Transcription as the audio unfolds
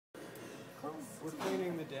We're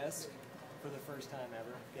cleaning the desk for the first time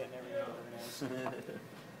ever, getting everything organized.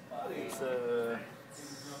 It's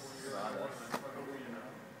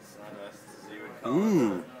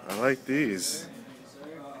Ooh, I like these.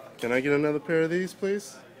 Can I get another pair of these,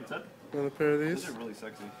 please? What's that? Another pair of these? These are really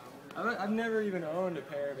sexy. I've never even owned a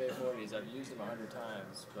pair of A40s. I've used them 100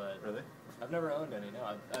 times, but Really? I've never owned any.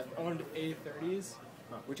 No, I've owned A30s,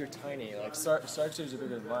 which are tiny. Like Sark's are bigger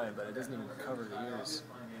than mine, but it doesn't even cover the ears.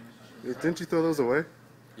 Didn't you throw those away?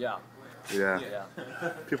 Yeah. Yeah. Yeah.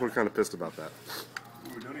 People are kind of pissed about that.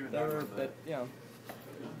 Ooh, don't even They were, but you know,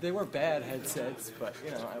 they were bad headsets, but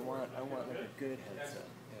you know, I want like a good headset.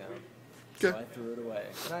 You know. So Okay. I threw it away,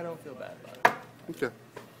 and I don't feel bad about it. Okay.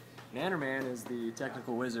 Nannerman is the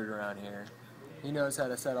technical wizard around here. He knows how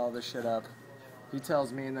to set all this shit up. He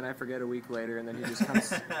tells me, and then I forget a week later, and then he just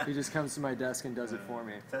comes. He just comes to my desk and does it for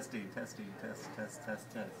me. Testing, test.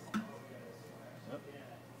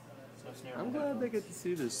 I'm glad they get to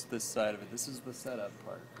see this side of it. This is the setup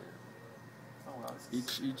part here. Oh wow.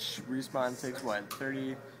 Each respawn takes what,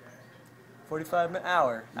 30, 45 minutes,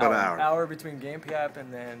 hour. About an hour. Hour between game PAP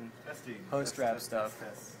and then Testing. post wrap stuff.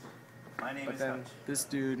 Test. My name But is then Hutch. this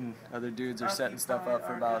dude and other dudes are setting stuff up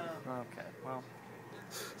for about. Okay, well,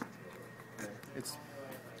 it's.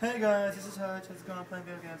 Hey guys, this is Hutch. How's it going? Playing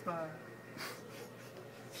video games. Bye.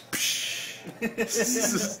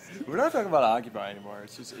 We're not talking about Occupy anymore.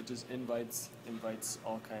 It's just it just invites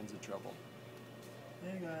all kinds of trouble.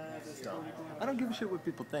 Hey guys, So, I don't give a shit what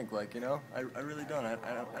people think. Like, you know, I really don't. I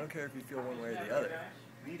don't care if you feel one way or the other.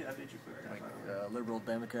 We need to update you quick. Like liberal,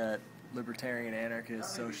 Democrat, libertarian,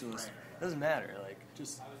 anarchist, socialist. Doesn't matter. Like,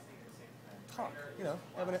 just talk. You know,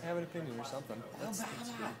 have an opinion or something. That's good.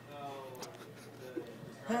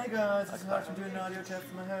 Hey guys, this is Hutch. I'm doing an audio test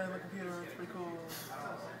in my head on my computer. It's pretty cool.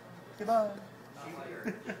 Goodbye.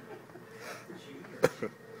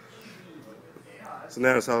 So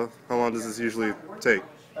now, how long does this usually take?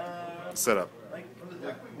 Set up. Like,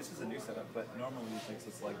 this is a new setup, but normally it takes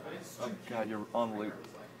us like, oh god, you're on loop.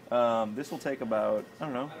 This will take about, I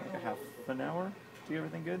don't know, like a half an hour to get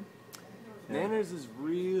everything good. Nanners is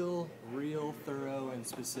real thorough and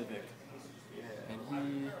specific,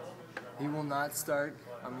 and he will not start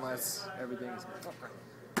unless everything's.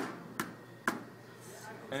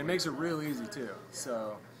 And it makes it real easy too.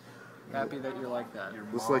 So happy that you're like that.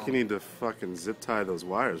 Looks like you need to fucking zip tie those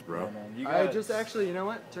wires, bro. I just actually, you know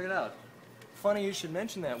what? Check it out. Funny you should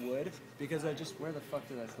mention that wood, because where the fuck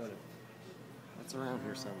did I put it? It's around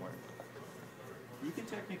here somewhere. You can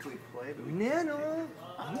technically play, but we Nano,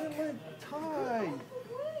 I'm gonna let tie.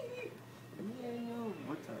 Nano,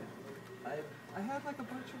 what time? I have like a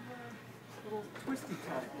bunch of little twisty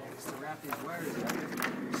tie things to wrap these wires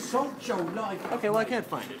in. Social life. Okay, well I can't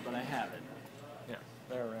find it, but I have it. Yeah,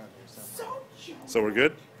 they're around here somewhere. So we're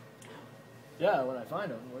good? Yeah, when I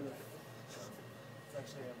find them, where the? It's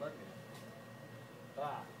actually a bucket.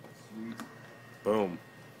 Ah. Sweet. Boom.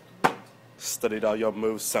 Studied all your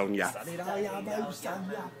moves, Sonya.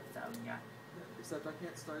 Except I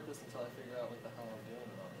can't start this until I figure out what the hell I'm doing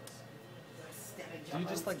with all this. Do you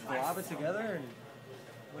just like blob it together and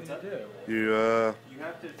what do you do? You You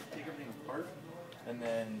have to take everything apart and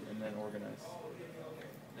then organize.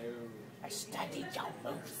 No. I studied your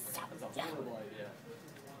moves. That's a horrible idea.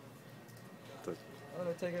 I'm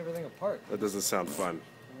gonna take everything apart that doesn't sound fun. and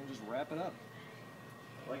then just wrap it up.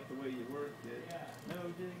 I like the way you work it. No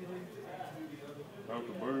diggity.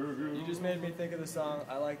 You just made me think of the song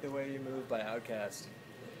 "I Like the Way You Move" by Outkast.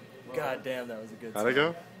 God damn, that was a good song. How'd it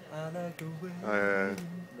go? I like the way. Uh,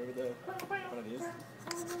 Remember one of these?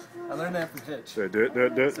 I learned that from Hutch. do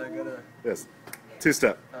it. So I gotta. Yes.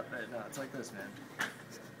 Two-step. Right, no, it's like this, man.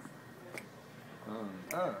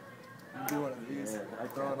 You do one of these. I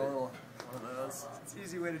throw in a little one of those. It's an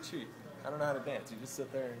easy way to cheat. I don't know how to dance. You just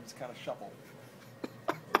sit there and just kind of shuffle.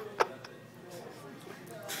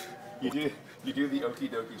 You do the okie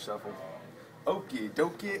dokie shuffle. Okie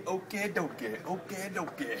dokie, okie dokie, okie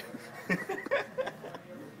dokie.